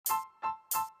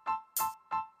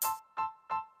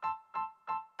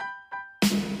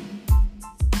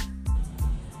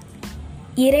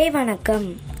இறைவணக்கம்.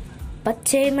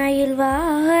 பச்சை மயில்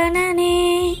வாகனனே,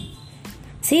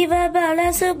 சிவபால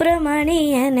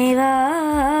சுப்பிரமணியனே வா,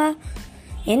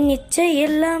 என்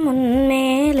இச்சையெல்லாம்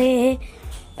உன்மேலே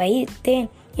வைத்தேன்,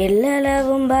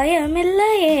 எல்லளவும்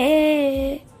பயமில்லையே.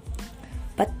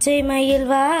 பச்சை மயில்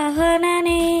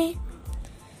வாகனனே,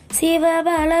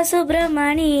 சிவபால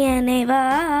சுப்பிரமணியனே வா,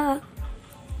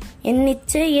 என்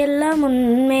இச்சையெல்லாம்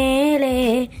உன்மேலே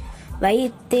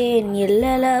வைத்தேன்,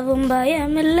 எல்லளவும்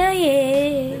பயமில்லையே.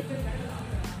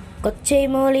 கொச்சை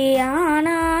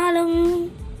மொழியானாலும்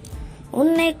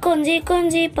உன்னை கொஞ்சி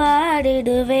கொஞ்சி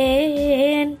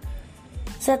பாடிடுவேன்,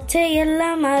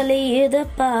 சச்சையெல்லாம்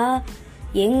அழியுதப்பா,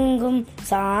 எங்கும்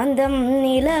சாந்தம்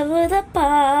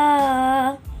நிலவுதப்பா.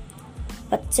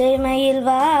 பச்சை மயில்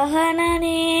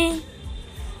வாகனனே,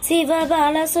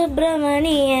 சிவபால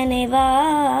சுப்பிரமணியனே வா,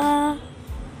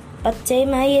 பச்சை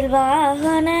மயில்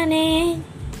வாகனனே,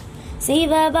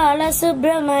 சிவபால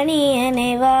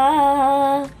சுப்பிரமணியனே வா.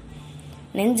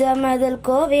 நெஞ்சமதில்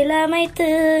கோவில் அமைத்து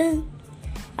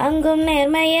அங்கும்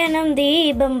நேர்மையெனும்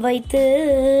தீபம் வைத்து,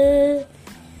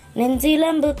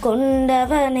 நெஞ்சிலம்பு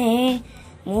கொண்டவனே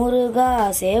முருகா,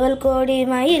 சேவல் கோடி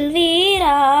மயில்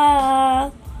வீரா.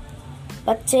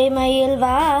 பச்சை மயில்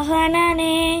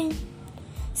வாகனனே,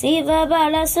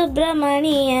 சிவபால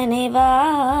சுப்பிரமணியனே வா,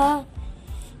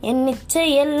 என்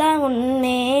இச்சையெல்லாம்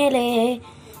உன்மேலே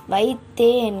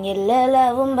வைத்தேன்,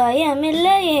 எல்லளவும்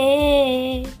பயமில்லையே,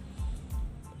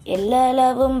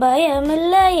 எல்லளவும்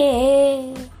பயமில்லையே.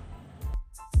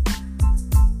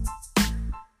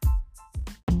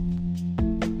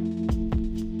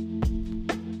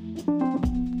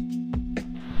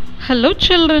 Hello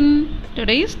children,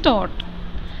 today's thought.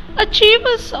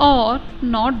 Achievers are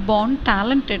not born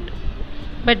talented,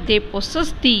 but they possess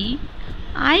the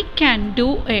I can do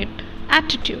it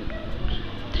attitude.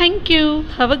 Thank you.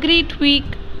 Have a great week.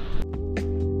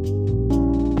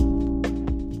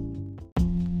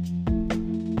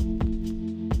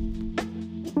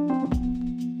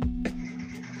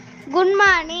 Good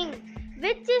morning.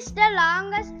 Which is the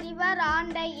longest river on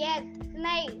the earth?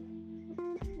 Nile.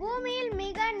 பூமியில்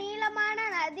மிக நீளமான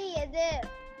நதி எது?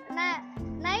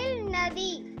 Nile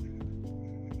நதி.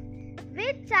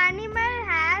 Which animal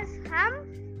has hump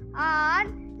on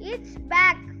its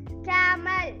back?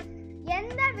 Camel.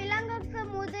 எந்த விலங்குக்கு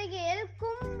முதுகில்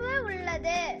கும்பு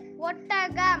உள்ளது?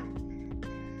 ஒட்டகம்.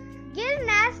 Gir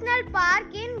National Park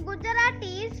in Gujarat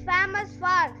is famous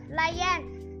for lion.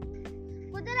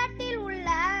 குஜராத்தில் உள்ள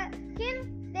கிர்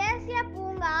தேசிய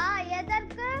பூங்கா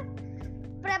எதற்கு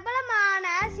பிரபலமான?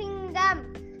 சிங்கம்.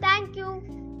 Thank you.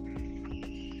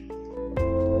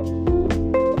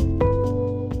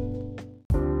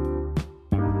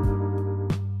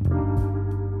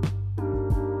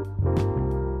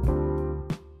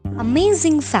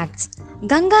 Amazing facts.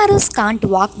 Kangaroos can't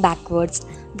walk backwards.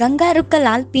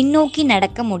 கங்காருக்களால் பின்னோக்கி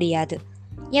நடக்க முடியாது.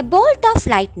 A bolt of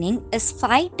lightning is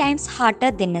 5 times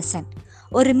hotter than a sun.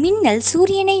 ஒரு மின்னல்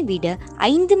சூரியனை விட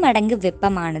 5 மடங்கு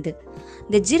வெப்பமானது.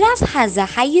 The giraffe has the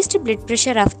highest blood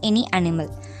pressure of any animal.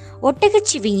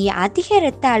 ஒட்டகச்சிவிங்கி அதிக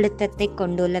இரத்த அழுத்தத்தை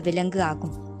கொண்டுள்ள விலங்கு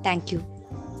ஆகும். Thank you.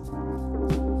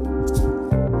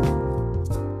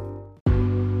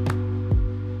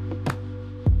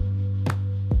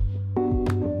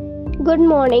 Good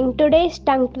morning. Today's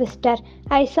tongue twister.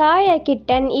 I saw a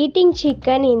kitten eating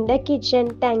chicken in the kitchen.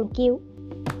 Thank you.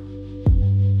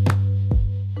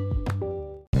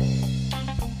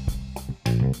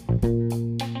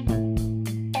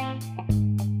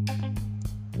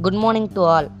 Good morning to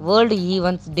all. World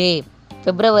Events Day,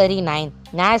 February 9.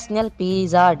 National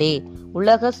Pizza Day,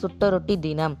 உலக சுட்டரொட்டி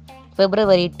தினம்.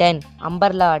 February 10.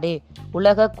 Umbrella Day,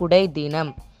 உலக குடை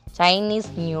தினம். Chinese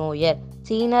New Year,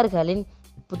 சீனர்களின்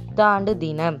புத்தாண்டு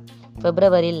தினம்.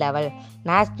 February 11.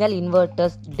 National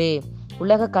Inventors Day,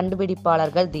 உலக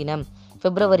கண்டுபிடிப்பாளர்கள் தினம்.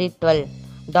 February 12.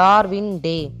 Darwin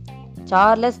Day,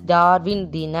 Charles Darwin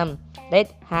தினம்.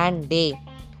 Red Hand Day,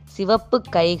 சிவப்பு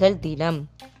கைகள் தினம்.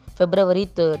 February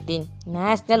 13.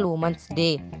 National Women's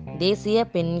Day, தேசிய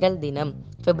பெண்கள் தினம்.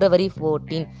 February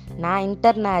 14.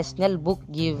 International Book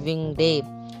Giving Day,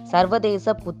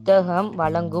 சர்வதேச புத்தகம்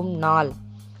வழங்கும் நாள்.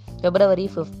 February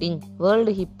 15.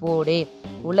 World Hippo Day,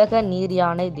 உலக நீர்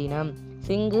யானை தினம்.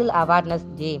 Single Awareness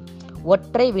Day,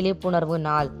 ஒற்றை விழிப்புணர்வு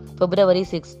நாள். February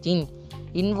 16.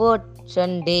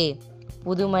 Invention Day,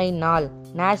 புதுமை நாள்.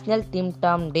 National Tim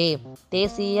Tam Day,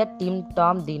 தேசிய டிம்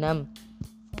டாம் தினம்.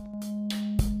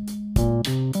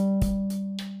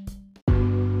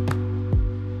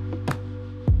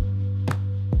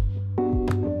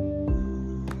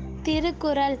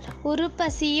 திருக்குறள்.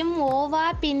 உருப்பசியும் ஓவா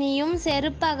பிணியும்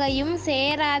செருப்பகையும்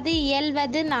சேராது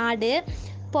இயல்வது நாடு.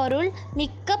 பொருள்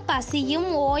மிக்க பசியும்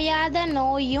ஓயாத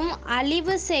நோயும்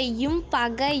அழிவு செய்யும்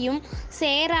பகையும்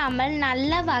சேராமல்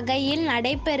நல்ல வகையில்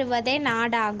நடைபெறுவதே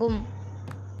நாடாகும்.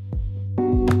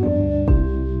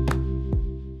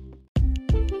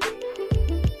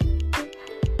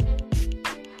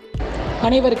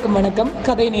 அனைவருக்கும் வணக்கம்.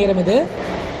 கதை நேரம் இது.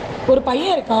 ஒரு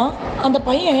பையன் இருக்கான். அந்த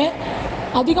பையன்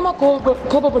அதிகமாக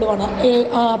கோபப்படுவானா.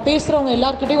 பேசுகிறவங்க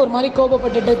எல்லாருக்கிட்டையும் ஒரு மாதிரி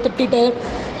கோபப்பட்டுட்டு திட்டிட்டு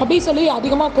அப்படி சொல்லி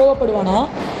அதிகமாக கோபப்படுவானா.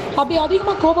 அப்படி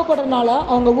அதிகமாக கோபப்படுறதுனால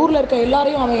அவங்க ஊரில் இருக்க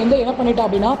எல்லாரையும் அவன் என்ன பண்ணிட்டான்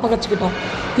அப்படின்னா பகைச்சிக்கிட்டான்.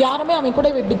 யாருமே அவன் கூட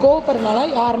இப்படி கோபப்படுறதுனால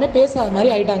யாருமே பேசாத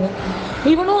மாதிரி ஆயிட்டாங்க.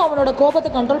 இவனும் அவனோட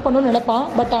கோபத்தை கண்ட்ரோல் பண்ணணும்னு நினைப்பான்.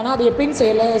 பட் ஆனால் அது எப்படின்னு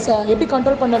செய்யலை, எப்படி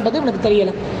கண்ட்ரோல் பண்ணுறது இவனுக்கு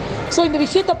தெரியலை. ஸோ இந்த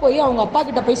விஷயத்த போய் அவங்க அப்பா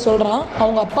கிட்ட போய் சொல்கிறான்.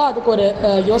 அவங்க அப்பா அதுக்கு ஒரு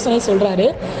யோசனை சொல்கிறாரு.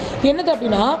 என்னது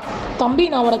அப்படின்னா, தம்பி,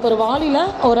 நான் உனக்கு ஒரு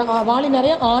வாளி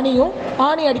நிறைய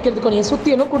ஆணி அடிக்கிறதுக்கு நீ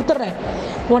சுத்தியனும் கொடுத்துட்றேன்.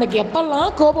 உனக்கு எப்பெல்லாம்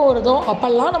கோபம் வருதோ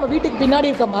அப்பெல்லாம் நம்ம வீட்டுக்கு பின்னாடி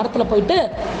இருக்க மரத்தில் போயிட்டு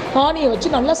ஆணியை வச்சு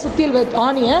நல்லா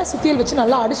சுத்தியல் வச்சு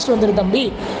நல்லா அடிச்சுட்டு வந்துடு தம்பி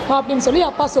அப்படின்னு சொல்லி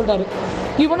அப்பா சொல்கிறாரு.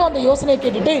 இவனும் அந்த யோசனையை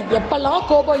கேட்டுட்டு எப்பெல்லாம்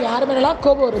யார் மேலாம்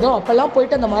கோபம் வருதோ அப்பெல்லாம்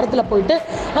போயிட்டு அந்த மரத்தில் போயிட்டு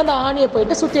அந்த ஆணியை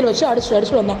போயிட்டு சுத்தியல் வச்சு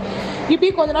அடிச்சுட்டு வந்தான். இப்படி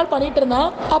கொஞ்ச நாள் பண்ணிட்டு இருந்தான்.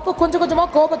 அப்போ கொஞ்சம் கொஞ்சமாக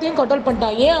கோபத்தையும் கண்ட்ரோல்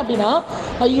பண்ணிட்டான். ஏன் அப்படின்னா,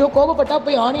 ஐயோ கோபப்பட்டா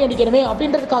போய் ஆணி அடிக்கணுமே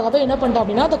அப்படின்றதுக்காகவே என்ன பண்ணிட்டான்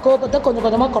அப்படின்னா அந்த கோபத்தை கொஞ்சம்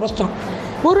கொஞ்சமாக குறைச்சிட்டான்.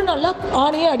 ஒரு நாளில்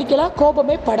ஆணியை அடிக்கலாம்,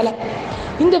 கோபமே படலை.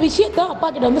 இந்த விஷயத்த அப்பா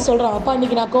கிட்ட வந்து சொல்கிறான். அப்பா,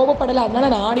 இன்னைக்கு நான் கோபப்படலை, அதனால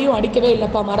நான் ஆணியும் அடிக்கவே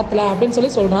இல்லைப்பா மரத்தில் அப்படின்னு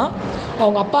சொல்லி சொல்கிறான்.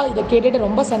 அவங்க அப்பா இதை கேட்டுட்டு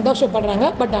ரொம்ப சந்தோஷப்படுறாங்க.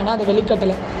 பட் ஆனால் அதை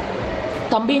வெளிக்கட்டலை.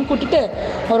 தம்பியும் கூட்டிட்டு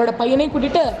அவரோட பையனையும்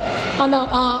கூட்டிட்டு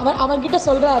அவன்கிட்ட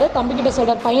சொல்கிறாரு. தம்பிக்கிட்ட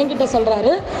சொல்கிறார், பையன்கிட்ட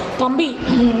சொல்கிறாரு, தம்பி,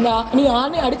 நீ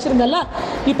ஆணி அடிச்சிருந்தல,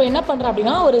 இப்போ என்ன பண்ணுற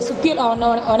அப்படின்னா ஒரு சுத்தியல்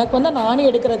அவனுக்கு வந்து அந்த ஆணி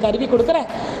எடுக்கிற கருவி கொடுக்குறேன்.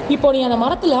 இப்போ நீ அந்த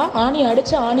மரத்தில் ஆணி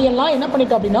அடித்த ஆணியெல்லாம் என்ன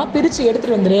பண்ணிட்டோம் அப்படின்னா பிரித்து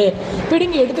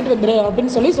பிடுங்கி எடுத்துகிட்டு வந்துரு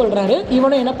அப்படின்னு சொல்லி சொல்கிறாரு.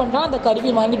 இவனும் என்ன பண்ணுறான், அந்த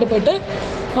கருவி வாங்கிட்டு போயிட்டு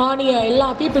ஆணியை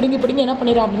எல்லாத்தையும் பிடுங்கி என்ன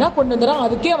பண்ணிடுறான் அப்படின்னா கொண்டு வந்துடுறான்.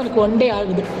 அதுக்கே அவனுக்கு 1 day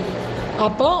ஆகுது.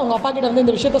 அப்போ அவங்க அப்பா கிட்ட வந்து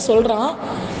இந்த விஷயத்த சொல்கிறான்.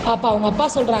 அப்போ அவங்க அப்பா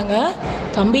சொல்கிறாங்க,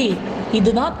 தம்பி,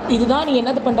 இதுதான் நீ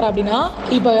என்னது பண்ணுற அப்படின்னா,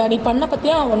 இப்போ நீ பண்ண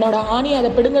பற்றியா உன்னோட ஆணியை அதை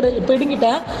பிடுங்கிட்ட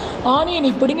ஆணியை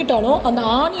நீ பிடுங்கிட்டாலும் அந்த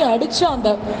ஆணியை அடித்து அந்த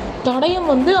தடயம்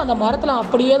வந்து அந்த மரத்தில்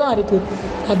அப்படியே தான் இருக்குது.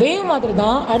 அதே மாதிரி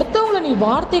தான் அடுத்தவங்களை நீ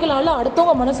வார்த்தைகளால்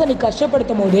அடுத்தவங்க மனசை நீ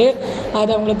கஷ்டப்படுத்தும் போது அது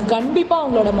அவங்களுக்கு கண்டிப்பாக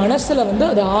அவங்களோட மனசில் வந்து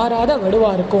அது ஆறாத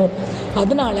வடுவாக இருக்கும்.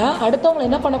 அதனால அடுத்தவங்களை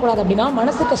என்ன பண்ணக்கூடாது அப்படின்னா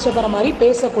மனசு கஷ்டப்படுற மாதிரி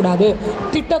பேசக்கூடாது,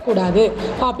 திட்டக்கூடாது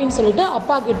அப்படின்னு சொல்லிட்டு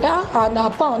அந்த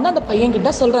அப்பா வந்து அந்த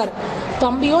பையன்கிட்ட சொல்கிறாரு.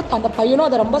 தம்பியும் அந்த பையனும்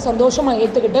அதை ரொம்ப சந்தோஷமாக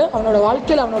ஏற்றுக்கிட்டு அவனோட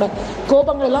வாழ்க்கையில் அவனோட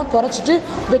கோபங்கள் எல்லாம் குறைச்சிட்டு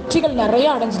வெற்றிகள் நிறைய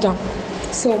அடைஞ்சிட்டான்.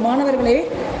 ஸோ மாணவர்களே,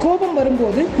 கோபம்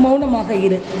வரும்போது மௌனமாக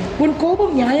இரு. உன்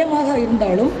கோபம் நியாயமாக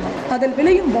இருந்தாலும் அதில்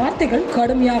விளையும் வார்த்தைகள்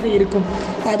கடுமையாக இருக்கும்.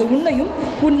 அது உன்னையும்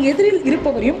உன் எதிரில்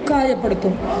இருப்பவரையும்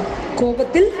காயப்படுத்தும்.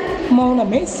 கோபத்தில்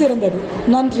மௌனமே சிறந்தது.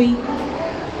 நன்றி.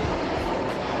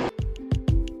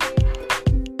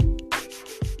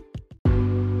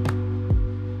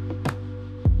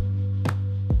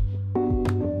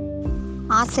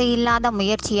 ஆசையில்லாத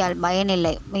முயற்சியால்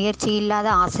பயனில்லை, முயற்சியில்லாத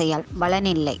ஆசையால்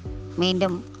பலனில்லை.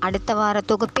 மீண்டும் அடுத்த வார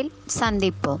தொகுப்பில்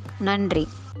சந்திப்போம். நன்றி.